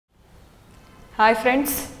Hi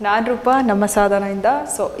friends, ನಾನು ರೂಪಾ ನಮ್ಮ ಸಾಧನೆಯಿಂದ.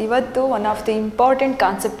 ಸೊ ಇವತ್ತು one of the important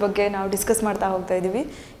concept ಬಗ್ಗೆ ನಾವು ಡಿಸ್ಕಸ್ ಮಾಡ್ತಾ ಹೋಗ್ತಾ ಇದ್ದೀವಿ.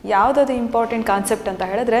 ಯಾವುದದು ಇಂಪಾರ್ಟೆಂಟ್ ಕಾನ್ಸೆಪ್ಟ್ ಅಂತ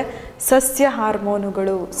ಹೇಳಿದ್ರೆ ಸಸ್ಯ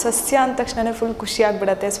ಹಾರ್ಮೋನುಗಳು. ಸಸ್ಯ ಅಂದ ತಕ್ಷಣ ಫುಲ್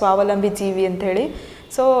ಖುಷಿಯಾಗಿಬಿಡತ್ತೆ, ಸ್ವಾವಲಂಬಿ ಜೀವಿ ಅಂಥೇಳಿ.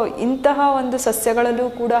 ಸೊ ಇಂತಹ ಒಂದು ಸಸ್ಯಗಳಲ್ಲೂ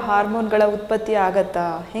ಕೂಡ ಹಾರ್ಮೋನ್ಗಳ ಉತ್ಪತ್ತಿ ಆಗತ್ತಾ,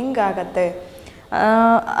 ಹೆಂಗಾಗತ್ತೆ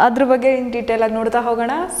ಅದ್ರ ಬಗ್ಗೆ ಇನ್ ಡೀಟೇಲಾಗಿ ನೋಡ್ತಾ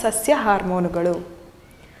ಹೋಗೋಣ. ಸಸ್ಯ ಹಾರ್ಮೋನುಗಳು.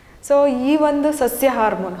 ಸೊ ಈ ಒಂದು ಸಸ್ಯ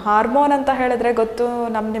ಹಾರ್ಮೋನ್ ಅಂತ ಹೇಳಿದ್ರೆ ಗೊತ್ತು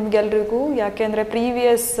ನಿಮಗೆಲ್ರಿಗೂ, ಯಾಕೆಂದರೆ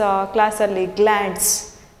ಪ್ರೀವಿಯಸ್ ಕ್ಲಾಸಲ್ಲಿ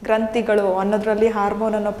ಗ್ರಂಥಿಗಳು ಅನ್ನೋದ್ರಲ್ಲಿ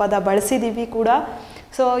ಹಾರ್ಮೋನ್ ಅನ್ನೋ ಪದ ಬಳಸಿದ್ದೀವಿ ಕೂಡ.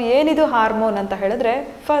 ಸೊ ಏನಿದು ಹಾರ್ಮೋನ್ ಅಂತ ಹೇಳಿದ್ರೆ,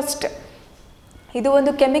 ಫಸ್ಟ್ ಇದು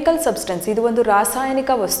ಒಂದು ಕೆಮಿಕಲ್ ಸಬ್ಸ್ಟೆನ್ಸ್, ಇದು ಒಂದು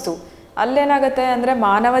ರಾಸಾಯನಿಕ ವಸ್ತು. ಅಲ್ಲೇನಾಗುತ್ತೆ ಅಂದರೆ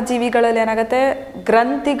ಮಾನವ ಜೀವಿಗಳಲ್ಲಿ ಏನಾಗುತ್ತೆ,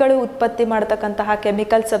 ಗ್ರಂಥಿಗಳು ಉತ್ಪತ್ತಿ ಮಾಡ್ತಕ್ಕಂತಹ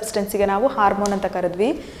ಕೆಮಿಕಲ್ ಸಬ್ಸ್ಟೆನ್ಸಿಗೆ ನಾವು ಹಾರ್ಮೋನ್ ಅಂತ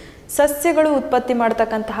ಕರೆದ್ವಿ. ಸಸ್ಯಗಳು ಉತ್ಪತ್ತಿ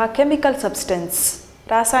ಮಾಡ್ತಕ್ಕಂತಹ ಕೆಮಿಕಲ್ ಸಬ್ಸ್ಟೆನ್ಸ್,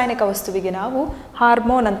 ರಾಸಾಯನಿಕ ವಸ್ತುವಿಗೆ ನಾವು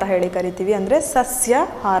ಹಾರ್ಮೋನ್ ಅಂತ ಹೇಳಿ ಕರಿತೀವಿ, ಅಂದರೆ ಸಸ್ಯ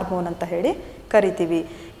ಹಾರ್ಮೋನ್ ಅಂತ ಹೇಳಿ ಕರಿತೀವಿ.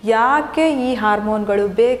 ಯಾಕೆ ಈ ಹಾರ್ಮೋನ್ಗಳು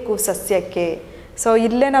ಬೇಕು ಸಸ್ಯಕ್ಕೆ? ಸೊ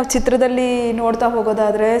ಇಲ್ಲೇ ನಾವು ಚಿತ್ರದಲ್ಲಿ ನೋಡ್ತಾ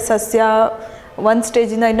ಹೋಗೋದಾದರೆ ಸಸ್ಯ ಒಂದು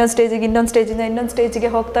ಸ್ಟೇಜಿಂದ ಇನ್ನೊಂದು ಸ್ಟೇಜಿಗೆ, ಇನ್ನೊಂದು ಸ್ಟೇಜಿಂದ ಇನ್ನೊಂದು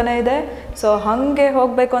ಸ್ಟೇಜಿಗೆ ಹೋಗ್ತಾನೆ ಇದೆ. ಸೊ ಹಾಗೆ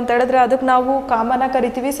ಹೋಗಬೇಕು ಅಂತ ಹೇಳಿದ್ರೆ ಅದಕ್ಕೆ ನಾವು ಕಾಮನ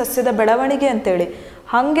ಕರಿತೀವಿ ಸಸ್ಯದ ಬೆಳವಣಿಗೆ ಅಂತೇಳಿ.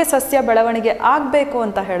 ಹಾಗೆ ಸಸ್ಯ ಬೆಳವಣಿಗೆ ಆಗಬೇಕು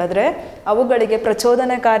ಅಂತ ಹೇಳಿದ್ರೆ ಅವುಗಳಿಗೆ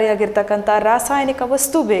ಪ್ರಚೋದನಕಾರಿಯಾಗಿರ್ತಕ್ಕಂಥ ರಾಸಾಯನಿಕ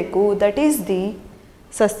ವಸ್ತು ಬೇಕು. ದಟ್ ಈಸ್ ದಿ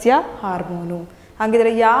ಸಸ್ಯ ಹಾರ್ಮೋನು. ಹಾಗಿದ್ರೆ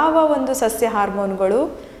ಯಾವ ಒಂದು ಸಸ್ಯ ಹಾರ್ಮೋನುಗಳು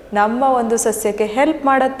ನಮ್ಮ ಒಂದು ಸಸ್ಯಕ್ಕೆ ಹೆಲ್ಪ್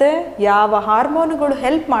ಮಾಡುತ್ತೆ, ಯಾವ ಹಾರ್ಮೋನುಗಳು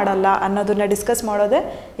ಹೆಲ್ಪ್ ಮಾಡಲ್ಲ ಅನ್ನೋದನ್ನು ಡಿಸ್ಕಸ್ ಮಾಡೋದೇ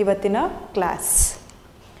ಇವತ್ತಿನ ಕ್ಲಾಸ್.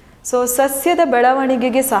 ಸೊ ಸಸ್ಯದ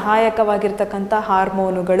ಬೆಳವಣಿಗೆಗೆ ಸಹಾಯಕವಾಗಿರ್ತಕ್ಕಂಥ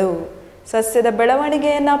ಹಾರ್ಮೋನುಗಳು, ಸಸ್ಯದ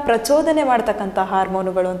ಬೆಳವಣಿಗೆಯನ್ನು ಪ್ರಚೋದನೆ ಮಾಡ್ತಕ್ಕಂಥ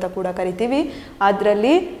ಹಾರ್ಮೋನುಗಳು ಅಂತ ಕೂಡ ಕರಿತೀವಿ.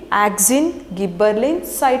 ಅದರಲ್ಲಿ ಆಕ್ಸಿನ್, ಗಿಬ್ಬರ್ಲಿನ್,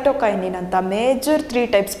 ಸೈಟೋಕೈನಿನ್ ಅಂತ ಮೇಜರ್ 3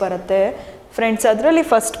 ಟೈಪ್ಸ್ ಬರುತ್ತೆ ಫ್ರೆಂಡ್ಸ್. ಅದರಲ್ಲಿ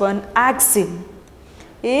ಫಸ್ಟ್ ಒನ್ ಆಕ್ಸಿನ್.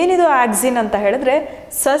 ಏನಿದು ಆಕ್ಸಿನ್ ಅಂತ ಹೇಳಿದ್ರೆ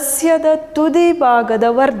ಸಸ್ಯದ ತುದಿ ಭಾಗದ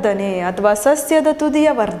ವರ್ಧನೆ ಅಥವಾ ಸಸ್ಯದ ತುದಿಯ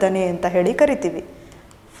ವರ್ಧನೆ ಅಂತ ಹೇಳಿ ಕರಿತೀವಿ.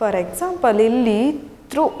 ಫಾರ್ ಎಕ್ಸಾಂಪಲ್ ಇಲ್ಲಿ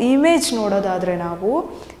ಥ್ರೂ ಇಮೇಜ್ ನೋಡೋದಾದರೆ ನಾವು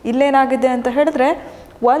ಇಲ್ಲೇನಾಗಿದೆ ಅಂತ ಹೇಳಿದ್ರೆ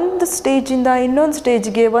ಒಂದು ಸ್ಟೇಜಿಂದ ಇನ್ನೊಂದು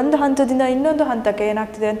ಸ್ಟೇಜ್ಗೆ, ಒಂದು ಹಂತದಿಂದ ಇನ್ನೊಂದು ಹಂತಕ್ಕೆ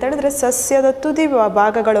ಏನಾಗ್ತಿದೆ ಅಂತ ಹೇಳಿದ್ರೆ ಸಸ್ಯದ ತುದಿ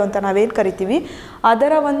ಭಾಗಗಳು ಅಂತ ನಾವೇನು ಕರಿತೀವಿ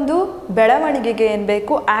ಅದರ ಒಂದು ಬೆಳವಣಿಗೆಗೆ ಏನು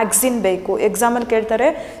ಬೇಕು, ಆಕ್ಸಿನ್ ಬೇಕು. ಎಕ್ಸಾಂಪಲ್ ಕೇಳ್ತಾರೆ,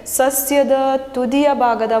 ಸಸ್ಯದ ತುದಿಯ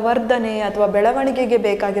ಭಾಗದ ವರ್ಧನೆ ಅಥವಾ ಬೆಳವಣಿಗೆಗೆ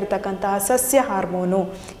ಬೇಕಾಗಿರ್ತಕ್ಕಂತಹ ಸಸ್ಯ ಹಾರ್ಮೋನು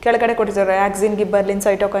ಕೆಳಗಡೆ ಕೊಟ್ಟಿದ್ದಾರೆ. Auxin, ಗಿಬ್ಬರ್ಲಿನ್,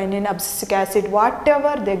 cytokinin, abscisic acid, what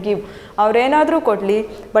ever they give, ಅವರೇನಾದರೂ ಕೊಡಲಿ,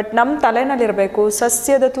 ಬಟ್ ನಮ್ಮ ತಲೆನಲ್ಲಿರಬೇಕು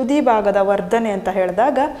ಸಸ್ಯದ ತುದಿ ಭಾಗದ ವರ್ಧನೆ ಅಂತ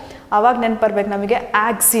ಹೇಳಿದಾಗ ಆವಾಗ ನೆನಪರ್ಬೇಕು ನಮಗೆ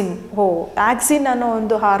ಆಕ್ಸಿನ್. ಆಕ್ಸಿನ್ ಅನ್ನೋ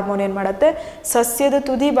ಒಂದು ಹಾರ್ಮೋನ್ ಏನು ಮಾಡುತ್ತೆ, ಸಸ್ಯದ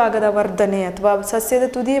ತುದಿ ಭಾಗದ ವರ್ಧನೆ ಅಥವಾ ಸಸ್ಯದ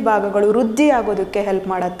ತುದಿ ಭಾಗಗಳು ವೃದ್ಧಿ ಆಗೋದಕ್ಕೆ ಹೆಲ್ಪ್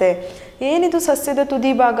ಮಾಡುತ್ತೆ. ಏನಿದು ಸಸ್ಯದ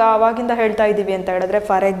ತುದಿ ಭಾಗ ಆವಾಗಿಂದ ಹೇಳ್ತಾ ಇದ್ದೀವಿ ಅಂತ ಹೇಳಿದ್ರೆ,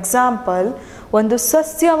 ಫಾರ್ ಎಕ್ಸಾಂಪಲ್ ಒಂದು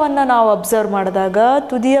ಸಸ್ಯವನ್ನು ನಾವು ಅಬ್ಸರ್ವ್ ಮಾಡಿದಾಗ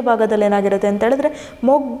ತುದಿಯ ಭಾಗದಲ್ಲಿ ಏನಾಗಿರುತ್ತೆ ಅಂತ ಹೇಳಿದ್ರೆ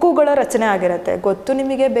ಮೊಗ್ಗುಗಳ ರಚನೆ ಆಗಿರುತ್ತೆ. ಗೊತ್ತು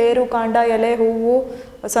ನಿಮಗೆ, ಬೇರು, ಕಾಂಡ, ಎಲೆ, ಹೂವು,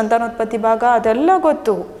 ಸಂತಾನೋತ್ಪತ್ತಿ ಭಾಗ ಅದೆಲ್ಲ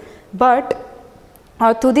ಗೊತ್ತು. ಬಟ್ ಆ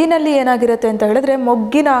ತುದಿನಲ್ಲಿ ಏನಾಗಿರುತ್ತೆ ಅಂತ ಹೇಳಿದ್ರೆ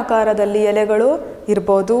ಮೊಗ್ಗಿನ ಆಕಾರದಲ್ಲಿ ಎಲೆಗಳು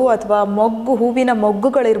ಇರ್ಬೋದು ಅಥವಾ ಹೂವಿನ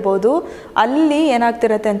ಮೊಗ್ಗುಗಳಿರ್ಬೋದು. ಅಲ್ಲಿ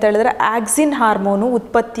ಏನಾಗ್ತಿರತ್ತೆ ಅಂತ ಹೇಳಿದ್ರೆ ಆಕ್ಸಿನ್ ಹಾರ್ಮೋನು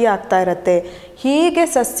ಉತ್ಪತ್ತಿ ಆಗ್ತಾ ಇರುತ್ತೆ. ಹೀಗೆ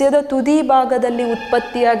ಸಸ್ಯದ ತುದಿ ಭಾಗದಲ್ಲಿ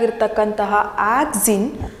ಉತ್ಪತ್ತಿಯಾಗಿರ್ತಕ್ಕಂತಹ auxin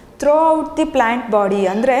through out the plant body,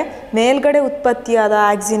 ಅಂದರೆ ಮೇಲ್ಗಡೆ ಉತ್ಪತ್ತಿಯಾದ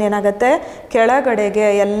ಆಕ್ಸಿನ್ ಏನಾಗುತ್ತೆ ಕೆಳಗಡೆಗೆ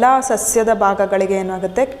ಎಲ್ಲ ಸಸ್ಯದ ಭಾಗಗಳಿಗೆ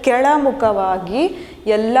ಏನಾಗುತ್ತೆ ಕೆಳಮುಖವಾಗಿ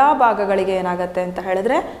ಎಲ್ಲ ಭಾಗಗಳಿಗೆ ಏನಾಗುತ್ತೆ ಅಂತ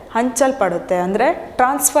ಹೇಳಿದ್ರೆ ಹಂಚಲ್ಪಡುತ್ತೆ, ಅಂದರೆ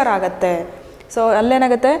ಟ್ರಾನ್ಸ್ಫರ್ ಆಗುತ್ತೆ. So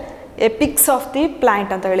ಅಲ್ಲೇನಾಗುತ್ತೆ epics of the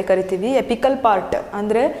plant ಅಂತ ಹೇಳಿ ಕರಿತೀವಿ. ಎಪಿಕಲ್ ಪಾರ್ಟ್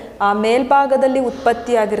ಅಂದರೆ ಆ ಮೇಲ್ಭಾಗದಲ್ಲಿ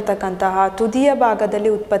ಉತ್ಪತ್ತಿಯಾಗಿರ್ತಕ್ಕಂತಹ ತುದಿಯ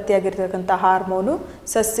ಭಾಗದಲ್ಲಿ ಉತ್ಪತ್ತಿಯಾಗಿರ್ತಕ್ಕಂಥ ಹಾರ್ಮೋನು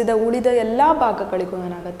ಸಸ್ಯದ ಉಳಿದ ಎಲ್ಲ ಭಾಗಗಳಿಗೂ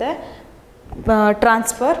ಏನಾಗುತ್ತೆ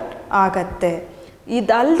ಟ್ರಾನ್ಸ್ಫರ್ ಆಗತ್ತೆ.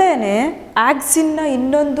 ಇದಲ್ಲದೆ ಆಕ್ಸಿನ್ನ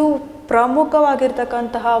ಇನ್ನೊಂದು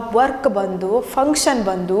ಪ್ರಮುಖವಾಗಿರ್ತಕ್ಕಂತಹ ಫಂಕ್ಷನ್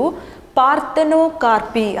ಬಂದು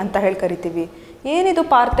ಪಾರ್ಥೆನೋಕಾರ್ಪಿ ಅಂತ ಹೇಳಿ ಕರಿತೀವಿ. ಏನಿದು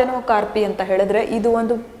ಪಾರ್ಥೆನೋಕಾರ್ಪಿ ಅಂತ ಹೇಳಿದ್ರೆ ಇದು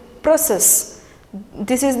ಒಂದು process.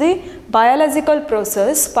 This is the biological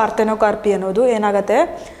process. ಪಾರ್ಥೆನೋಕಾರ್ಪಿ ಅನ್ನೋದು ಏನಾಗುತ್ತೆ,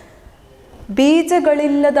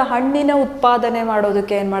 ಬೀಜಗಳಿಲ್ಲದ ಹಣ್ಣಿನ ಉತ್ಪಾದನೆ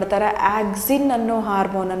ಮಾಡೋದಕ್ಕೆ ಏನು ಮಾಡ್ತಾರೆ, ಆಕ್ಸಿನ್ ಅನ್ನೋ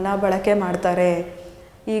ಹಾರ್ಮೋನನ್ನು ಬಳಕೆ ಮಾಡ್ತಾರೆ.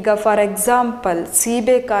 ಈಗ ಫಾರ್ ಎಕ್ಸಾಂಪಲ್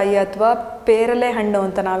ಸೀಬೆಕಾಯಿ ಅಥವಾ ಪೇರಲೆ ಹಣ್ಣು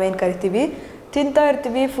ಅಂತ ನಾವೇನು ಕರಿತೀವಿ, ತಿಂತಾ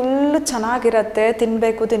ಇರ್ತೀವಿ, ಫುಲ್ಲು ಚೆನ್ನಾಗಿರುತ್ತೆ,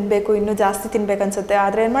 ತಿನ್ನಬೇಕು ಇನ್ನೂ ಜಾಸ್ತಿ ತಿನ್ಬೇಕು ಅನಿಸುತ್ತೆ.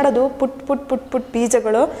 ಆದರೆ ಏನು ಮಾಡೋದು, ಪುಟ್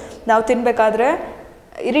ಬೀಜಗಳು ನಾವು ತಿನ್ನಬೇಕಾದ್ರೆ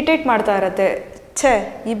ಇರಿಟೇಟ್ ಮಾಡ್ತಾ ಇರತ್ತೆ.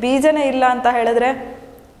 ಈ ಬೀಜನೇ ಇಲ್ಲ ಅಂತ ಹೇಳಿದ್ರೆ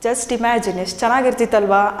ಜಸ್ಟ್ ಇಮ್ಯಾಜಿನ್ ಎಷ್ಟು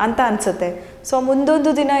ಚೆನ್ನಾಗಿರ್ತಿತ್ತಲ್ವಾ ಅಂತ ಅನಿಸುತ್ತೆ. ಸೊ ಮುಂದೊಂದು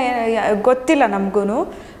ದಿನ ಗೊತ್ತಿಲ್ಲ ನಮಗೂ,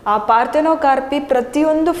 ಆ ಪಾರ್ಥೆನೋಕಾರ್ಪಿ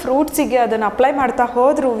ಪ್ರತಿಯೊಂದು ಫ್ರೂಟ್ಸಿಗೆ ಅದನ್ನು ಅಪ್ಲೈ ಮಾಡ್ತಾ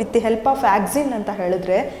ಹೋದ್ರು with the help of auxin ಅಂತ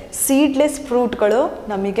ಹೇಳಿದ್ರೆ ಸೀಡ್ಲೆಸ್ ಫ್ರೂಟ್ಗಳು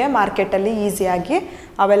ನಮಗೆ ಮಾರ್ಕೆಟಲ್ಲಿ ಈಸಿಯಾಗಿ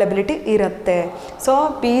ಅವೈಲಬಿಲಿಟಿ ಇರುತ್ತೆ. ಸೊ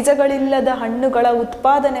ಬೀಜಗಳಿಲ್ಲದ ಹಣ್ಣುಗಳ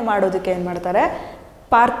ಉತ್ಪಾದನೆ ಮಾಡೋದಕ್ಕೆ ಏನು ಮಾಡ್ತಾರೆ,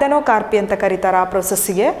 ಪಾರ್ಥೆನೋಕಾರ್ಪಿ ಅಂತ ಕರೀತಾರೆ ಆ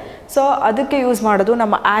ಪ್ರೊಸೆಸ್ಸಿಗೆ. ಸೊ ಅದಕ್ಕೆ ಯೂಸ್ ಮಾಡೋದು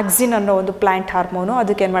ನಮ್ಮ ಆಕ್ಸಿನ್ ಅನ್ನೋ ಒಂದು ಪ್ಲ್ಯಾಂಟ್ ಹಾರ್ಮೋನು.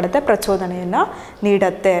 ಅದಕ್ಕೆ ಏನು ಮಾಡುತ್ತೆ, ಪ್ರಚೋದನೆಯನ್ನು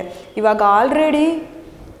ನೀಡುತ್ತೆ. ಇವಾಗ ಆಲ್ರೆಡಿ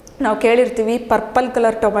ನಾವು ಕೇಳಿರ್ತೀವಿ ಪರ್ಪಲ್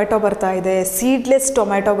ಕಲರ್ ಟೊಮೆಟೊ ಬರ್ತಾ ಇದೆ, ಸೀಡ್ಲೆಸ್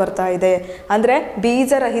ಟೊಮೆಟೊ ಬರ್ತಾ ಇದೆ, ಅಂದರೆ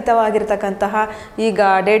ಬೀಜರಹಿತವಾಗಿರ್ತಕ್ಕಂತಹ, ಈಗ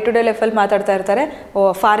ಡೇ ಟು ಡೇ ಲೈಫಲ್ಲಿ ಮಾತಾಡ್ತಾ ಇರ್ತಾರೆ,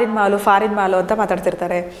 ಫಾರಿನ್ ಮಾಲು ಅಂತ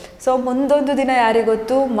ಮಾತಾಡ್ತಿರ್ತಾರೆ. ಸೊ ಮುಂದೊಂದು ದಿನ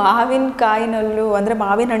ಯಾರಿಗೊತ್ತು, ಮಾವಿನಕಾಯಿನಲ್ಲೂ ಅಂದರೆ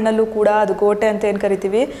ಮಾವಿನ ಹಣ್ಣಲ್ಲೂ ಕೂಡ ಅದು ಗೋಟೆ ಅಂತ ಏನು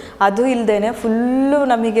ಕರಿತೀವಿ ಅದು ಇಲ್ಲದೇ ಫುಲ್ಲು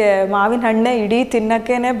ನಮಗೆ ಮಾವಿನ ಹಣ್ಣೆ ಇಡೀ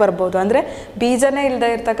ತಿನ್ನೋಕ್ಕೇ ಬರ್ಬೋದು. ಅಂದರೆ ಬೀಜನೇ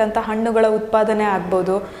ಇಲ್ಲದೆ ಇರ್ತಕ್ಕಂಥ ಹಣ್ಣುಗಳ ಉತ್ಪಾದನೆ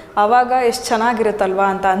ಆಗ್ಬೋದು. ಆವಾಗ ಎಷ್ಟು ಚೆನ್ನಾಗಿರುತ್ತಲ್ವ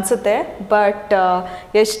ಅಂತ ಅನಿಸುತ್ತೆ. ಬಟ್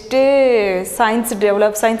ಎಷ್ಟೇ ಸೈನ್ಸ್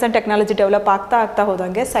ಆ್ಯಂಡ್ ಟೆಕ್ನಾಲಜಿ ಡೆವಲಪ್ ಆಗ್ತಾ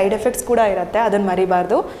ಹೋದಂಗೆ ಸೈಡ್ ಎಫೆಕ್ಟ್ಸ್ ಕೂಡ ಇರುತ್ತೆ, ಅದನ್ನು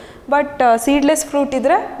ಮರಿಬಾರ್ದು. ಬಟ್ ಸೀಡ್ಲೆಸ್ ಫ್ರೂಟ್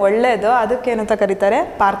ಇದ್ದರೆ ಒಳ್ಳೆಯದು. ಅದಕ್ಕೇನಂತ ಕರೀತಾರೆ,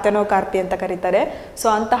 ಪಾರ್ಥೆನೋಕಾರ್ಪಿ ಅಂತ ಕರೀತಾರೆ. ಸೊ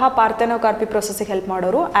ಅಂತಹ ಪಾರ್ಥೆನೋಕಾರ್ಪಿ ಪ್ರೊಸೆಸ್ಸಿಗೆ ಹೆಲ್ಪ್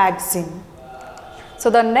ಮಾಡೋರು auxin. So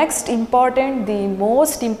the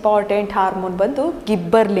most important hormone ಬಂದು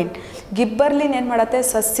ಗಿಬ್ಬರ್ಲಿನ್. ಗಿಬ್ಬರ್ಲಿನ್ ಏನು ಮಾಡುತ್ತೆ,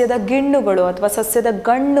 ಸಸ್ಯದ ಗಿಣ್ಣುಗಳು ಅಥವಾ ಸಸ್ಯದ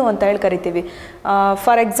ಗಣ್ಣು ಅಂತ ಹೇಳಿ ಕರಿತೀವಿ.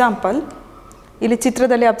 ಫಾರ್ ಎಕ್ಸಾಂಪಲ್ ಇಲ್ಲಿ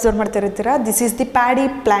ಚಿತ್ರದಲ್ಲಿ observe ಮಾಡ್ತಿರ್ತೀರ, this is the paddy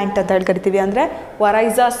plant ಅಂತ ಹೇಳಿ ಕರಿತೀವಿ. ಅಂದರೆ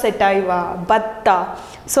ವರೈಸಾ ಸೆಟೈವಾ, ಭತ್ತ.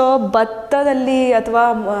 ಸೊ ಭತ್ತದಲ್ಲಿ ಅಥವಾ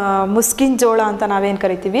ಮುಸ್ಕಿನ್ ಜೋಳ ಅಂತ ನಾವೇನು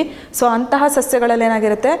ಕರಿತೀವಿ, ಸೊ ಅಂತಹ ಸಸ್ಯಗಳಲ್ಲಿ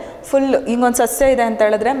ಏನಾಗಿರುತ್ತೆ, ಫುಲ್ ಹಿಂಗೊಂದು ಸಸ್ಯ ಇದೆ ಅಂತ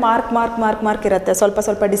ಹೇಳಿದ್ರೆ ಮಾರ್ಕ್ ಇರುತ್ತೆ,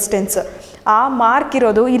 ಸ್ವಲ್ಪ ಡಿಸ್ಟೆನ್ಸ್. ಆ ಮಾರ್ಕ್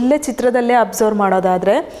ಇರೋದು ಇಲ್ಲೇ ಚಿತ್ರದಲ್ಲೇ ಅಬ್ಸರ್ವ್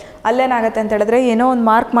ಮಾಡೋದಾದರೆ ಅಲ್ಲೇನಾಗುತ್ತೆ ಅಂತ ಹೇಳಿದ್ರೆ ಏನೋ ಒಂದು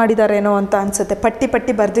ಮಾರ್ಕ್ ಮಾಡಿದಾರೇನೋ ಅಂತ ಅನಿಸುತ್ತೆ,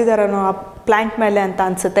 ಪಟ್ಟಿ ಬರೆದಿದ್ದಾರೇನೋ ಆ ಪ್ಲ್ಯಾಂಟ್ ಮೇಲೆ ಅಂತ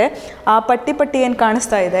ಅನಿಸುತ್ತೆ. ಆ ಪಟ್ಟಿ ಏನು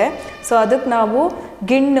ಕಾಣಿಸ್ತಾ ಇದೆ, ಸೊ ಅದಕ್ಕೆ ನಾವು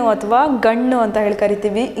ಗಿಣ್ಣು ಅಥವಾ ಗಣ್ಣು ಅಂತ ಹೇಳಿ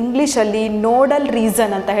ಕರಿತೀವಿ. ಇಂಗ್ಲೀಷಲ್ಲಿ ನೋಡಲ್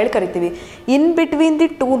ರೀಸನ್ ಅಂತ ಹೇಳಿ ಕರಿತೀವಿ. In between the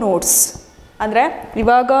two notes, ಅಂದರೆ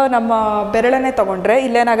ಇವಾಗ ನಮ್ಮ ಬೆರಳನ್ನೇ ತೊಗೊಂಡ್ರೆ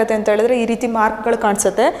ಇಲ್ಲೇನಾಗುತ್ತೆ ಅಂತ ಹೇಳಿದ್ರೆ ಈ ರೀತಿ ಮಾರ್ಕ್ಗಳು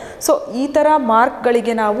ಕಾಣಿಸುತ್ತೆ. ಸೊ ಈ ಥರ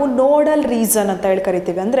ಮಾರ್ಕ್ಗಳಿಗೆ ನಾವು ನೋಡಲ್ ರೀಸನ್ ಅಂತ ಹೇಳಿ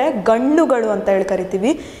ಕರಿತೀವಿ, ಅಂದರೆ ಗಣ್ಣುಗಳು ಅಂತ ಹೇಳಿ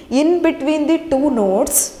ಕರಿತೀವಿ. In between the two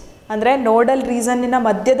notes ಅಂದರೆ ನೋಡಲ್ ರೀಸನ್ನಿನ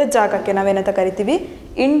ಮಧ್ಯದ ಜಾಗಕ್ಕೆ ನಾವೇನಂತ ಕರಿತೀವಿ,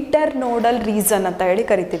 ಇಂಟರ್ ನೋಡಲ್ ರೀಸನ್ ಅಂತ ಹೇಳಿ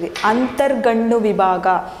ಕರಿತೀವಿ. ಅಂತರ್ಗಣ್ಣು ವಿಭಾಗ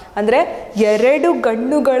ಅಂದರೆ ಎರಡು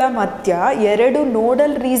ಗಣ್ಣುಗಳ ಮಧ್ಯ, ಎರಡು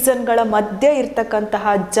ನೋಡಲ್ ರೀಸನ್ಗಳ ಮಧ್ಯೆ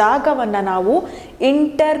ಇರ್ತಕ್ಕಂತಹ ಜಾಗವನ್ನು ನಾವು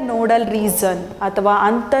ಇಂಟರ್ ನೋಡಲ್ ರೀಸನ್ ಅಥವಾ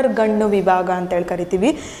ಅಂತರ್ಗಣ್ಣು ವಿಭಾಗ ಅಂತೇಳಿ ಕರಿತೀವಿ.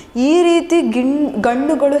 ಈ ರೀತಿ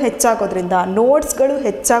ಗಣ್ಣುಗಳು ಹೆಚ್ಚಾಗೋದ್ರಿಂದ, ನೋಡ್ಸ್ಗಳು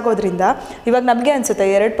ಹೆಚ್ಚಾಗೋದ್ರಿಂದ, ಇವಾಗ ನಮಗೆ ಅನಿಸುತ್ತೆ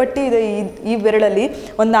 2 ಪಟ್ಟಿ ಇದೆ ಈ ಬೆರಳಲ್ಲಿ,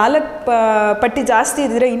 ಒಂದು 4 ಪಟ್ಟಿ ಜಾಸ್ತಿ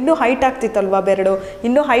ಇದ್ದರೆ ಇನ್ನೂ ಹೈಟ್ ಆಗ್ತಿತ್ತಲ್ವ ಬೆರಳು,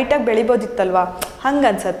 ಇನ್ನೂ ಹೈಟಾಗಿ ಬೆಳಿಬೋದಿತ್ತಲ್ವ, ಹಂಗೆ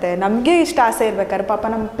ಅನ್ಸುತ್ತೆ. ನಮಗೆ ಇಷ್ಟು ಆಸೆ ಇರ್ಬೇಕಾದ್ರೆ ಪಾಪ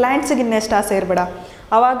ನಮ್ಮ ಪ್ಲ್ಯಾಂಟ್ಸಿಗೆ ಇನ್ನೆಷ್ಟು ಆಸೆ ಇರಬೇಡ.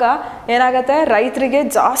 ಆವಾಗ ಏನಾಗುತ್ತೆ, ರೈತರಿಗೆ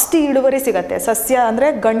ಜಾಸ್ತಿ ಇಳುವರಿ ಸಿಗುತ್ತೆ. ಸಸ್ಯ ಅಂದರೆ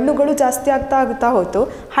ಗಣ್ಣುಗಳು ಜಾಸ್ತಿ ಆಗ್ತಾ ಹೋಯ್ತು,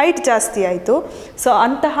 ಹೈಟ್ ಜಾಸ್ತಿ ಆಯಿತು. ಸೊ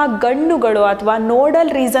ಅಂತಹ ಗಣ್ಣುಗಳು ಅಥವಾ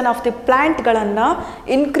nodal reason of the ಪ್ಲ್ಯಾಂಟ್ಗಳನ್ನು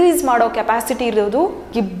increase ಮಾಡೋ ಕೆಪಾಸಿಟಿ ಇರೋದು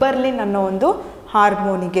ಗಿಬ್ಬರ್ಲಿನ್ ಅನ್ನೋ ಒಂದು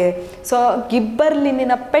ಹಾರ್ಮೋನಿಗೆ. ಸೊ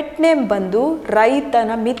ಗಿಬ್ಬರ್ಲಿನ್ನಿನ ಪೆಟ್ ನೇಮ್ ಬಂದು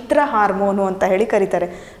ರೈತನ ಮಿತ್ರ ಹಾರ್ಮೋನು ಅಂತ ಹೇಳಿ ಕರೀತಾರೆ.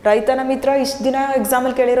 ರೈತನ ಮಿತ್ರ ಇಷ್ಟು ದಿನ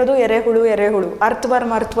ಎಕ್ಸಾಮಲ್ಲಿ ಕೇಳಿರೋದು ಎರೆಹುಳು,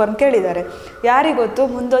 ಅರ್ಥವರ್ಮ್ ಕೇಳಿದ್ದಾರೆ. ಯಾರಿಗೊತ್ತು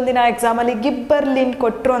ಮುಂದೊಂದಿನ ಎಕ್ಸಾಮಲ್ಲಿ ಗಿಬ್ಬರ್ಲಿನ್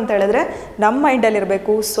ಕೊಟ್ಟರು ಅಂತ ಹೇಳಿದ್ರೆ ನಮ್ಮ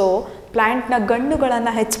ಮೈಂಡಲ್ಲಿರಬೇಕು. ಸೊ ಪ್ಲ್ಯಾಂಟ್ನ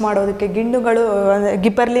ಗಣ್ಣುಗಳನ್ನು ಹೆಚ್ಚು ಮಾಡೋದಕ್ಕೆ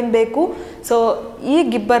ಗಿಬ್ಬರ್ಲಿನ್ ಬೇಕು. ಸೊ ಈ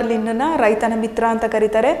ಗಿಬ್ಬರ್ಲಿನ್ನ ರೈತನ ಮಿತ್ರ ಅಂತ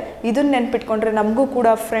ಕರೀತಾರೆ. ಇದನ್ನು ನೆನ್ಪಿಟ್ಕೊಂಡ್ರೆ ನಮಗೂ ಕೂಡ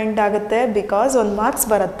ಫ್ರೆಂಡ್ ಆಗುತ್ತೆ, ಬಿಕಾಸ್ ಒಂದು ಮಾರ್ಕ್ಸ್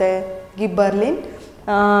ಬರುತ್ತೆ. ಗಿಬ್ಬರ್ಲಿನ್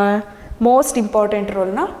ಮೋಸ್ಟ್ ಇಂಪಾರ್ಟೆಂಟ್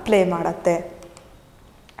ರೋಲ್ನ ಪ್ಲೇ ಮಾಡುತ್ತೆ.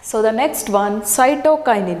 So the next one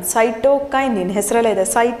cytokinin ಹೆಸರಲ್ಲೇ ಇದೆ,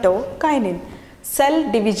 ಸೈಟೋಕೈನಿನ್ ಸೆಲ್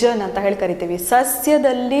ಡಿವಿಷನ್ ಅಂತ ಹೇಳಿ ಕರಿತೀವಿ.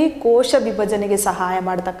 ಸಸ್ಯದಲ್ಲಿ ಕೋಶ ವಿಭಜನೆಗೆ ಸಹಾಯ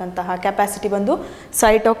ಮಾಡತಕ್ಕಂತಹ ಕೆಪಾಸಿಟಿ ಬಂದು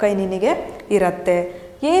ಸೈಟೋಕೈನಿನಿಗೆ ಇರುತ್ತೆ.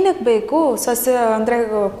 ಏನಕ್ಕೆ ಬೇಕು ಸಸ್ಯ ಅಂದರೆ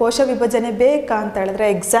ಕೋಶ ವಿಭಜನೆ ಬೇಕಾ ಅಂತ ಹೇಳಿದ್ರೆ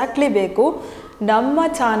ಎಕ್ಸಾಕ್ಟ್ಲಿ ಬೇಕು. ನಮ್ಮ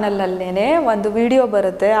ಚಾನಲಲ್ಲೇ ಒಂದು ವಿಡಿಯೋ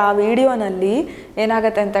ಬರುತ್ತೆ. ಆ ವಿಡಿಯೋನಲ್ಲಿ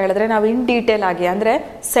ಏನಾಗುತ್ತೆ ಅಂತ ಹೇಳಿದ್ರೆ ನಾವು ಇನ್ ಡೀಟೇಲ್ ಆಗಿ ಅಂದರೆ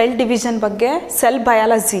ಸೆಲ್ ಡಿವಿಷನ್ ಬಗ್ಗೆ, ಸೆಲ್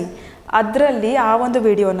ಬಯಾಲಜಿ, ಅದರಲ್ಲಿ ಆ ಒಂದು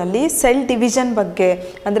ವಿಡಿಯೋನಲ್ಲಿ ಸೆಲ್ ಡಿವಿಷನ್ ಬಗ್ಗೆ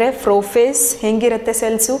ಅಂದರೆ ಪ್ರೋಫೇಸ್ ಹೆಂಗಿರುತ್ತೆ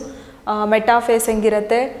ಸೆಲ್ಸು, ಮೆಟಾಫೇಸ್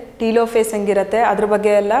ಹೆಂಗಿರುತ್ತೆ, ಟೀಲೋಫೇಸ್ ಹೆಂಗಿರುತ್ತೆ, ಅದ್ರ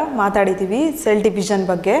ಬಗ್ಗೆ ಎಲ್ಲ ಮಾತಾಡಿದ್ದೀವಿ ಸೆಲ್ ಡಿವಿಷನ್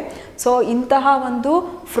ಬಗ್ಗೆ. ಸೊ ಇಂತಹ ಒಂದು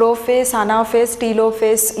ಪ್ರೋಫೇಸ್, ಅನಾಫೇಸ್,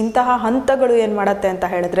 ಟೀಲೋಫೇಸ್ ಇಂತಹ ಹಂತಗಳು ಏನು ಮಾಡುತ್ತೆ ಅಂತ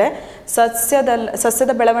ಹೇಳಿದ್ರೆ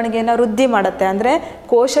ಸಸ್ಯದ ಬೆಳವಣಿಗೆಯನ್ನು ವೃದ್ಧಿ ಮಾಡುತ್ತೆ. ಅಂದರೆ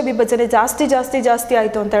ಕೋಶ ವಿಭಜನೆ ಜಾಸ್ತಿ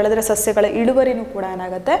ಆಯಿತು ಅಂತ ಹೇಳಿದ್ರೆ ಸಸ್ಯಗಳ ಇಳುವರಿನೂ ಕೂಡ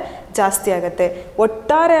ಏನಾಗುತ್ತೆ, ಜಾಸ್ತಿ ಆಗುತ್ತೆ.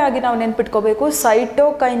 ಒಟ್ಟಾರೆಯಾಗಿ ನಾವು ನೆನ್ಪಿಟ್ಕೋಬೇಕು,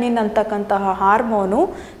 ಸೈಟೋಕೈನಿನ್ ಅಂತಕ್ಕಂತಹ ಹಾರ್ಮೋನು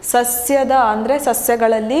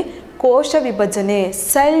ಸಸ್ಯಗಳಲ್ಲಿ ಕೋಶ ವಿಭಜನೆ,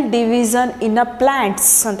 ಸೆಲ್ ಡಿವಿಷನ್ ಇನ್ ಅ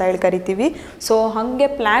ಪ್ಲ್ಯಾಂಟ್ಸ್ ಅಂತ ಹೇಳಿ ಕರಿತೀವಿ. ಸೊ ಹಾಗೆ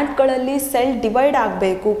ಪ್ಲ್ಯಾಂಟ್ಗಳಲ್ಲಿ ಸೆಲ್ ಡಿವೈಡ್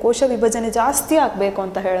ಆಗಬೇಕು, ಕೋಶ ವಿಭಜನೆ ಜಾಸ್ತಿ ಆಗಬೇಕು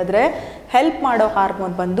ಅಂತ ಹೇಳಿದ್ರೆ ಹೆಲ್ಪ್ ಮಾಡೋ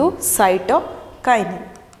ಹಾರ್ಮೋನ್ ಬಂದು ಸೈಟೋಕೈನಿನ್.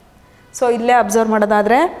 ಸೊ ಇಲ್ಲೇ ಅಬ್ಸರ್ವ್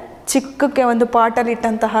ಮಾಡೋದಾದರೆ ಚಿಕ್ಕಕ್ಕೆ ಒಂದು ಪಾಟಲ್ಲಿ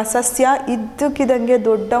ಇಟ್ಟಂತಹ ಸಸ್ಯ ಇದ್ದಕ್ಕಿದ್ದಂಗೆ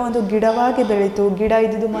ದೊಡ್ಡ ಒಂದು ಗಿಡವಾಗಿ ಬೆಳೀತು, ಗಿಡ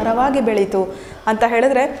ಇದ್ದಿದ್ದು ಮರವಾಗಿ ಬೆಳೀತು ಅಂತ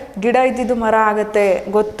ಹೇಳಿದ್ರೆ ಗಿಡ ಇದ್ದಿದ್ದು ಮರ ಆಗುತ್ತೆ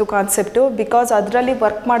ಗೊತ್ತು ಕಾನ್ಸೆಪ್ಟು. ಬಿಕಾಸ್ ಅದರಲ್ಲಿ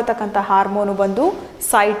ವರ್ಕ್ ಮಾಡ್ತಕ್ಕಂಥ ಹಾರ್ಮೋನು ಬಂದು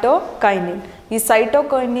ಸೈಟೋಕೈನಿನ್. ಈ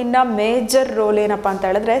ಸೈಟೋಕೈನಿನ್ನ ಮೇಜರ್ ರೋಲ್ ಏನಪ್ಪ ಅಂತ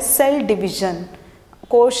ಹೇಳಿದ್ರೆ ಸೆಲ್ ಡಿವಿಷನ್,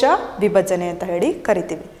 ಕೋಶ ವಿಭಜನೆ ಅಂತ ಹೇಳಿ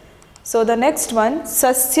ಕರಿತೀವಿ. ಸೊ ದ ನೆಕ್ಸ್ಟ್ ಒನ್,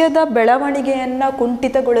 ಸಸ್ಯದ ಬೆಳವಣಿಗೆಯನ್ನು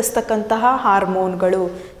ಕುಂಠಿತಗೊಳಿಸ್ತಕ್ಕಂತಹ ಹಾರ್ಮೋನ್ಗಳು.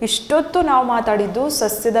 ಇಷ್ಟೊತ್ತು ನಾವು ಮಾತಾಡಿದ್ದು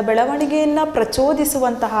ಸಸ್ಯದ ಬೆಳವಣಿಗೆಯನ್ನು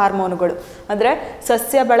ಪ್ರಚೋದಿಸುವಂತಹ ಹಾರ್ಮೋನುಗಳು, ಅಂದರೆ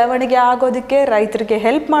ಸಸ್ಯ ಬೆಳವಣಿಗೆ ಆಗೋದಕ್ಕೆ ರೈತರಿಗೆ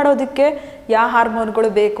ಹೆಲ್ಪ್ ಮಾಡೋದಕ್ಕೆ ಯಾವ ಹಾರ್ಮೋನ್ಗಳು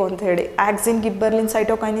ಬೇಕು ಅಂತ ಹೇಳಿ. ಆಕ್ಸಿನ್, ಗಿಬ್ಬರ್ಲಿನ್,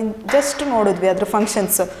 ಸೈಟೋಕೈನಿನ್ ಜಸ್ಟ್ ನೋಡಿದ್ವಿ ಅದ್ರ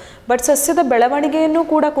ಫಂಕ್ಷನ್ಸ್. ಬಟ್ ಸಸ್ಯದ ಬೆಳವಣಿಗೆಯನ್ನು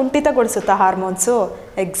ಕೂಡ ಕುಂಠಿತಗೊಳಿಸುತ್ತಾ ಹಾರ್ಮೋನ್ಸು?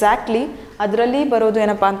 ಎಕ್ಸಾಕ್ಟ್ಲಿ. ಅದರಲ್ಲಿ ಬರೋದು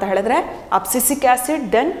ಏನಪ್ಪ ಅಂತ ಹೇಳಿದ್ರೆ ಅಬ್ಸಿಸಿಕ್ ಆ್ಯಸಿಡ್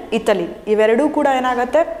ದೆನ್ ಇಥಲಿನ್. ಇವೆರಡೂ ಕೂಡ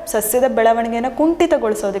ಏನಾಗುತ್ತೆ, ಸಸ್ಯದ ಬೆಳವಣಿಗೆಯನ್ನು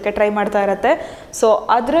ಕುಂಠಿತಗೊಳಿಸೋದಕ್ಕೆ ಟ್ರೈ ಮಾಡ್ತಾ ಇರುತ್ತೆ. ಸೊ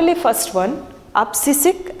ಅದರಲ್ಲಿ first one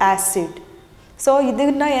abscisic acid. So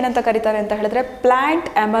ಇದನ್ನು ಏನಂತ ಕರೀತಾರೆ ಅಂತ ಹೇಳಿದ್ರೆ plant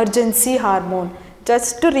emergency hormone.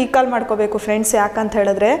 Just recall ಮಾಡ್ಕೋಬೇಕು ಫ್ರೆಂಡ್ಸ್, ಯಾಕಂತ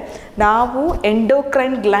ಹೇಳಿದ್ರೆ ನಾವು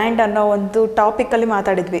ಎಂಡೋಕ್ರೈನ್ ಗ್ಲ್ಯಾಂಡ್ ಅನ್ನೋ ಒಂದು ಟಾಪಿಕಲ್ಲಿ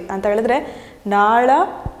ಮಾತಾಡಿದ್ವಿ. ಅಂತ ಹೇಳಿದ್ರೆ ನಾಳ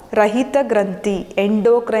ರಹಿತ ಗ್ರಂಥಿ,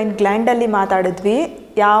 ಎಂಡೋಕ್ರೈನ್ ಗ್ಲ್ಯಾಂಡಲ್ಲಿ ಮಾತಾಡಿದ್ವಿ.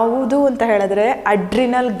 ಯಾವುದು ಅಂತ ಹೇಳಿದ್ರೆ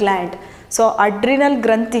ಅಡ್ರಿನಲ್ ಗ್ಲ್ಯಾಂಡ್. ಸೊ ಅಡ್ರಿನಲ್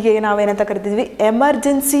ಗ್ರಂಥಿಗೆ ನಾವೇನಂತ ಕರಿತಿದ್ವಿ,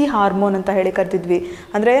 ಎಮರ್ಜೆನ್ಸಿ ಹಾರ್ಮೋನ್ ಅಂತ ಹೇಳಿ ಕರಿತಿದ್ವಿ.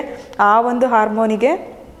 ಅಂದರೆ ಆ ಒಂದು ಹಾರ್ಮೋನಿಗೆ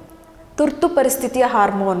ತುರ್ತು ಪರಿಸ್ಥಿತಿಯ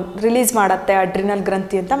ಹಾರ್ಮೋನ್ ರಿಲೀಸ್ ಮಾಡುತ್ತೆ ಅಡ್ರಿನಲ್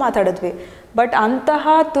ಗ್ರಂಥಿ ಅಂತ ಮಾತಾಡಿದ್ವಿ. ಬಟ್ ಅಂತಹ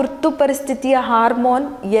ತುರ್ತು ಪರಿಸ್ಥಿತಿಯ ಹಾರ್ಮೋನ್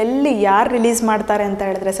ಎಲ್ಲಿ ಯಾರು ರಿಲೀಸ್ ಮಾಡ್ತಾರೆ ಅಂತ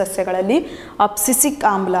ಹೇಳಿದ್ರೆ ಸಸ್ಯಗಳಲ್ಲಿ ಅಬ್ಸಿಸಿಕ್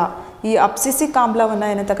ಆಮ್ಲ. ಈ ಅಬ್ಸಿಸಿಕ್ ಆಮ್ಲವನ್ನು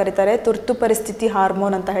ಏನಂತ ಕರೀತಾರೆ, ತುರ್ತು ಪರಿಸ್ಥಿತಿ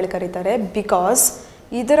ಹಾರ್ಮೋನ್ ಅಂತ ಹೇಳಿ ಕರೀತಾರೆ. ಬಿಕಾಸ್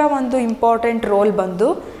ಇದರ ಒಂದು ಇಂಪಾರ್ಟೆಂಟ್ ರೋಲ್ ಬಂದು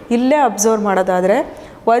ಇಲ್ಲೇ ಅಬ್ಸರ್ವ್ ಮಾಡೋದಾದರೆ,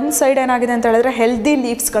 ಒಂದು ಸೈಡ್ ಏನಾಗಿದೆ ಅಂತ ಹೇಳಿದ್ರೆ ಹೆಲ್ದಿ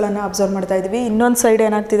ಲೀವ್ಸ್ಗಳನ್ನು ಅಬ್ಸರ್ವ್ ಮಾಡ್ತಾ ಇದ್ವಿ, ಇನ್ನೊಂದು ಸೈಡ್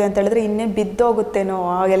ಏನಾಗ್ತಿದೆ ಅಂತ ಹೇಳಿದ್ರೆ ಇನ್ನೇ ಬಿದ್ದೋಗುತ್ತೇನೋ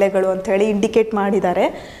ಆ ಎಲೆಗಳು ಅಂಥೇಳಿ ಇಂಡಿಕೇಟ್ ಮಾಡಿದ್ದಾರೆ.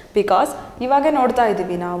 ಬಿಕಾಸ್ ಇವಾಗೇ ನೋಡ್ತಾ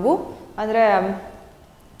ಇದ್ದೀವಿ ನಾವು, ಅಂದರೆ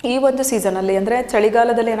ಈ ಒಂದು ಸೀಸನಲ್ಲಿ ಅಂದರೆ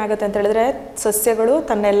ಚಳಿಗಾಲದಲ್ಲಿ ಏನಾಗುತ್ತೆ ಅಂತ ಹೇಳಿದ್ರೆ ಸಸ್ಯಗಳು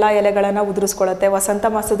ತನ್ನೆಲ್ಲ ಎಲೆಗಳನ್ನು ಉದುರಿಸ್ಕೊಳ್ಳುತ್ತೆ, ವಸಂತ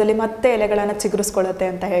ಮಾಸದಲ್ಲಿ ಮತ್ತೆ ಎಲೆಗಳನ್ನು ಚಿಗುರಿಸ್ಕೊಳ್ಳುತ್ತೆ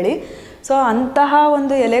ಅಂತ ಹೇಳಿ. ಸೊ ಅಂತಹ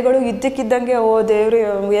ಒಂದು ಎಲೆಗಳು ಇದ್ದಕ್ಕಿದ್ದಂಗೆ ಓ ದೇವ್ರು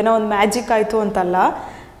ಏನೋ ಒಂದು ಮ್ಯಾಜಿಕ್ ಆಯಿತು ಅಂತಲ್ಲ.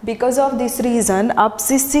 Because of this reason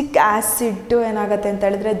abscisic acid ಏನಾಗುತ್ತೆ ಅಂತ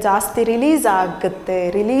ಹೇಳಿದ್ರೆ ಜಾಸ್ತಿ ರಿಲೀಸ್ ಆಗುತ್ತೆ.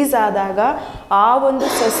 ರಿಲೀಸ್ ಆದಾಗ ಆ ಒಂದು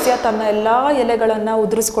ಸಸ್ಯ ತನ್ನ ಎಲ್ಲ ಎಲೆಗಳನ್ನು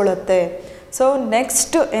ಉದುರಿಸ್ಕೊಳ್ಳುತ್ತೆ. ಸೊ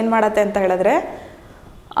ನೆಕ್ಸ್ಟ್ ಏನು ಮಾಡುತ್ತೆ ಅಂತ ಹೇಳಿದ್ರೆ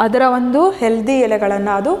ಅದರ ಒಂದು ಹೆಲ್ದಿ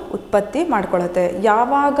ಎಲೆಗಳನ್ನು ಅದು ಉತ್ಪತ್ತಿ ಮಾಡ್ಕೊಳ್ಳುತ್ತೆ.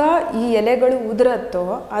 ಯಾವಾಗ ಈ ಎಲೆಗಳು ಉದುರತ್ತೋ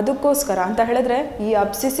ಅದಕ್ಕೋಸ್ಕರ ಅಂತ ಹೇಳಿದ್ರೆ ಈ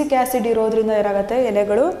ಅಬ್ಸಿಸಿಕ್ ಆ್ಯಸಿಡ್ ಇರೋದ್ರಿಂದ ಏನಾಗುತ್ತೆ,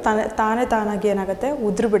 ಎಲೆಗಳು ತಾನಾಗಿ ಏನಾಗುತ್ತೆ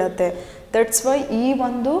ಉದುರು ಬಿಡುತ್ತೆ. ದಟ್ಸ್ ವೈ ಈ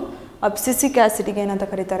ಒಂದು ಅಬ್ಸಿಸಿಕ್ ಆ್ಯಸಿಡ್ಗೆ ಏನಂತ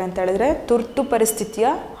ಕರೀತಾರೆ ಅಂತ ಹೇಳಿದ್ರೆ ತುರ್ತು ಪರಿಸ್ಥಿತಿಯ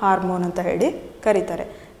ಹಾರ್ಮೋನ್ ಅಂತ ಹೇಳಿ ಕರೀತಾರೆ.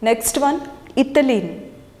 Next one ethylene.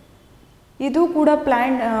 ಇದು ಕೂಡ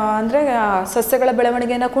ಪ್ಲ್ಯಾಂಟ್ ಅಂದರೆ ಸಸ್ಯಗಳ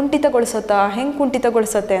ಬೆಳವಣಿಗೆಯನ್ನು ಕುಂಠಿತಗೊಳಿಸುತ್ತಾ. ಹೆಂಗೆ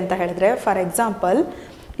ಕುಂಠಿತಗೊಳಿಸುತ್ತೆ ಅಂತ ಹೇಳಿದ್ರೆ, ಫಾರ್ ಎಕ್ಸಾಂಪಲ್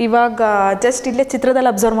ಇವಾಗ ಜಸ್ಟ್ ಇಲ್ಲೇ ಚಿತ್ರದಲ್ಲಿ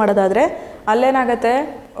ಅಬ್ಸರ್ವ್ ಮಾಡೋದಾದರೆ ಅಲ್ಲೇನಾಗುತ್ತೆ,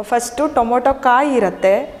 ಫಸ್ಟು ಟೊಮೊಟೊ ಕಾಯಿ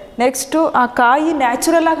ಇರುತ್ತೆ. ನೆಕ್ಸ್ಟು ಆ ಕಾಯಿ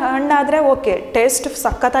ನ್ಯಾಚುರಲಾಗಿ ಹಣ್ಣಾದರೆ okay, taste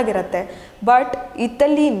ಸಖತ್ತಾಗಿರುತ್ತೆ. But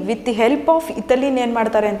ethylene, with the help of ethylene ಏನು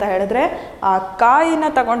ಮಾಡ್ತಾರೆ ಅಂತ ಹೇಳಿದ್ರೆ ಆ ಕಾಯಿನ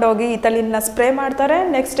ತಗೊಂಡೋಗಿ ಇಥಲಿನ್ನ ಸ್ಪ್ರೇ ಮಾಡ್ತಾರೆ.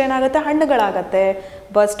 ನೆಕ್ಸ್ಟ್ ಏನಾಗುತ್ತೆ, ಹಣ್ಣುಗಳಾಗತ್ತೆ.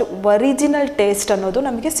 ಬಟ್ ಒರಿಜಿನಲ್ ಟೇಸ್ಟ್ ಅನ್ನೋದು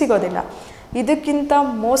ನಮಗೆ ಸಿಗೋದಿಲ್ಲ. ಇದಕ್ಕಿಂತ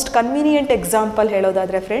ಮೋಸ್ಟ್ ಕನ್ವೀನಿಯೆಂಟ್ ಎಕ್ಸಾಂಪಲ್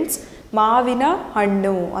ಹೇಳೋದಾದರೆ ಫ್ರೆಂಡ್ಸ್, ಮಾವಿನ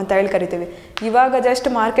ಹಣ್ಣು ಅಂತ ಹೇಳಿ ಕರಿತೀವಿ. ಇವಾಗ ಜಸ್ಟ್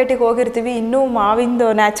ಮಾರ್ಕೆಟಿಗೆ ಹೋಗಿರ್ತೀವಿ, ಇನ್ನೂ ಮಾವಿಂದು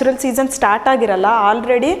ನ್ಯಾಚುರಲ್ ಸೀಸನ್ ಸ್ಟಾರ್ಟ್ ಆಗಿರಲ್ಲ,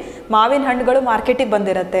 ಆಲ್ರೆಡಿ ಮಾವಿನ ಹಣ್ಣುಗಳು ಮಾರ್ಕೆಟಿಗೆ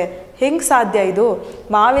ಬಂದಿರುತ್ತೆ. ಹೆಂಗೆ ಸಾಧ್ಯ ಇದು?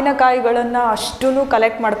 ಮಾವಿನಕಾಯಿಗಳನ್ನು ಅಷ್ಟೂ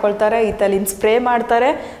ಕಲೆಕ್ಟ್ ಮಾಡ್ಕೊಳ್ತಾರೆ, ಇಥಲಿನ್ ಸ್ಪ್ರೇ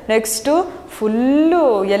ಮಾಡ್ತಾರೆ. ನೆಕ್ಸ್ಟು ಫುಲ್ಲು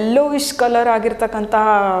ಯೆಲ್ಲೋವಿಶ್ ಕಲರ್ ಆಗಿರ್ತಕ್ಕಂತಹ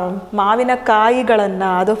ಮಾವಿನಕಾಯಿಗಳನ್ನು,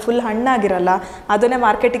 ಅದು ಫುಲ್ ಹಣ್ಣಾಗಿರಲ್ಲ, ಅದನ್ನೇ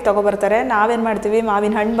ಮಾರ್ಕೆಟಿಗೆ ತೊಗೊಬರ್ತಾರೆ. ನಾವೇನು ಮಾಡ್ತೀವಿ,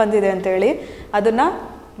 ಮಾವಿನ ಹಣ್ಣು ಬಂದಿದೆ ಅಂತೇಳಿ ಅದನ್ನು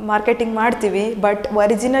ಮಾರ್ಕೆಟಿಂಗ್ ಮಾಡ್ತೀವಿ. ಬಟ್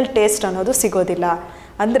ಒರಿಜಿನಲ್ ಟೇಸ್ಟ್ ಅನ್ನೋದು ಸಿಗೋದಿಲ್ಲ.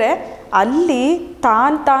 ಅಂದರೆ ಅಲ್ಲಿ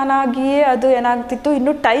ತಾನಾಗಿಯೇ ಅದು ಏನಾಗ್ತಿತ್ತು,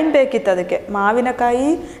 ಇನ್ನೂ ಟೈಮ್ ಬೇಕಿತ್ತು ಅದಕ್ಕೆ. ಮಾವಿನಕಾಯಿ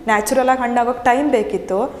ನ್ಯಾಚುರಲಾಗಿ ಹಣ್ಣಾಗೋಕ್ಕೆ ಟೈಮ್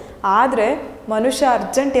ಬೇಕಿತ್ತು. ಆದರೆ ಮನುಷ್ಯ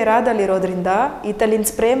ಅರ್ಜೆಂಟ್ ಇರೋದ್ರಿಂದ ಇಥಲಿನ್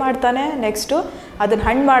ಸ್ಪ್ರೇ ಮಾಡ್ತಾನೆ, ನೆಕ್ಸ್ಟು ಅದನ್ನು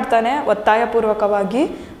ಹಣ್ಣು ಮಾಡ್ತಾನೆ ಒತ್ತಾಯಪೂರ್ವಕವಾಗಿ.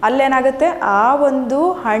 ಅಲ್ಲೇನಾಗುತ್ತೆ, ಆ ಒಂದು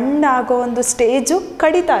ಹಣ್ಣಾಗೋ ಒಂದು ಸ್ಟೇಜು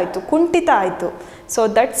ಕಡಿತ ಆಯಿತು, ಕುಂಠಿತ ಆಯಿತು. So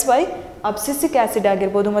that's why abscisic acid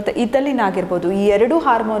ಆಗಿರ್ಬೋದು ಮತ್ತು ಇಥಲಿನ್ ಆಗಿರ್ಬೋದು, ಈ ಎರಡು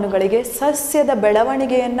ಹಾರ್ಮೋನುಗಳಿಗೆ ಸಸ್ಯದ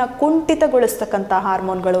ಬೆಳವಣಿಗೆಯನ್ನು ಕುಂಠಿತಗೊಳಿಸ್ತಕ್ಕಂಥ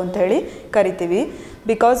ಹಾರ್ಮೋನ್ಗಳು ಅಂತ ಹೇಳಿ ಕರಿತೀವಿ.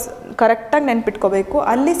 ಬಿಕಾಸ್ ಕರೆಕ್ಟಾಗಿ ನೆನ್ಪಿಟ್ಕೋಬೇಕು,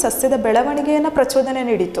 ಅಲ್ಲಿ ಸಸ್ಯದ ಬೆಳವಣಿಗೆಯನ್ನು ಪ್ರಚೋದನೆ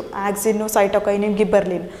ನೀಡಿತ್ತು ಆಕ್ಸಿನ್ನು, cytokinin,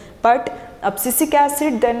 ಗಿಬ್ಬರ್ಲಿನ್. But abscisic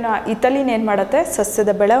acid then ethylene ಏನು ಮಾಡುತ್ತೆ,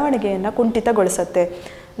 ಸಸ್ಯದ ಬೆಳವಣಿಗೆಯನ್ನು ಕುಂಠಿತಗೊಳಿಸುತ್ತೆ.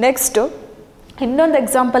 ನೆಕ್ಸ್ಟು ಇನ್ನೊಂದು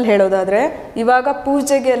ಎಕ್ಸಾಂಪಲ್ ಹೇಳೋದಾದರೆ, ಇವಾಗ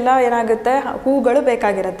ಪೂಜೆಗೆಲ್ಲ ಏನಾಗುತ್ತೆ, ಹೂಗಳು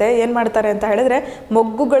ಬೇಕಾಗಿರುತ್ತೆ. ಏನು ಮಾಡ್ತಾರೆ ಅಂತ ಹೇಳಿದ್ರೆ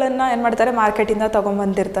ಮೊಗ್ಗುಗಳನ್ನು ಏನು ಮಾಡ್ತಾರೆ, ಮಾರ್ಕೆಟಿಂದ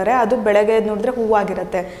ತೊಗೊಂಬಂದಿರ್ತಾರೆ. ಅದು ಬೆಳಗ್ಗೆ ನೋಡಿದ್ರೆ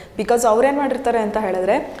ಹೂವಾಗಿರುತ್ತೆ. ಬಿಕಾಸ್ ಅವ್ರೇನು ಮಾಡಿರ್ತಾರೆ ಅಂತ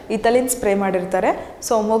ಹೇಳಿದ್ರೆ ಇಥಲಿನ್ ಸ್ಪ್ರೇ ಮಾಡಿರ್ತಾರೆ.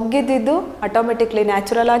 ಸೊ ಮೊಗ್ಗಿದ್ದು ಆಟೋಮೆಟಿಕ್ಲಿ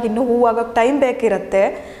ನ್ಯಾಚುರಲ್ ಆಗಿ ಇನ್ನೂ ಹೂವಾಗೋಕ್ಕೆ ಟೈಮ್ ಬೇಕಿರುತ್ತೆ.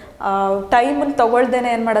 ಟೈಮನ್ನು ತೊಗೊಳ್ದೇನೆ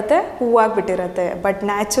ಏನು ಮಾಡುತ್ತೆ, ಹೂವಾಗಿಬಿಟ್ಟಿರುತ್ತೆ. ಬಟ್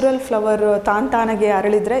ನ್ಯಾಚುರಲ್ ಫ್ಲವರ್ ತಾನಾಗೆ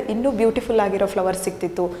ಅರಳಿದ್ರೆ ಇನ್ನೂ ಬ್ಯೂಟಿಫುಲ್ ಆಗಿರೋ ಫ್ಲವರ್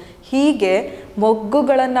ಸಿಗ್ತಿತ್ತು. ಹೀಗೆ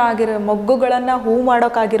ಮೊಗ್ಗುಗಳನ್ನು ಹೂ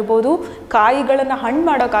ಮಾಡೋಕ್ಕಾಗಿರ್ಬೋದು, ಕಾಯಿಗಳನ್ನು ಹಣ್ಣು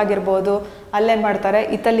ಮಾಡೋಕ್ಕಾಗಿರ್ಬೋದು, ಅಲ್ಲೇನು ಮಾಡ್ತಾರೆ,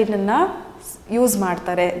 ಇಥಲಿನನ್ನು ಯೂಸ್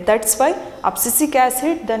ಮಾಡ್ತಾರೆ. That's why abscisic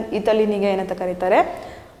acid then ಇಥಲಿನಿಗೆ ಏನಂತ ಕರೀತಾರೆ,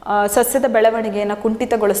 ಸಸ್ಯದ ಬೆಳವಣಿಗೆಯನ್ನು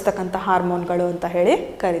ಕುಂಠಿತಗೊಳಿಸ್ತಕ್ಕಂಥ ಹಾರ್ಮೋನ್ಗಳು ಅಂತ ಹೇಳಿ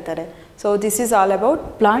ಕರೀತಾರೆ. So this is all about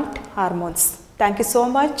plant hormones. Thank you so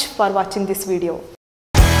much for watching this video.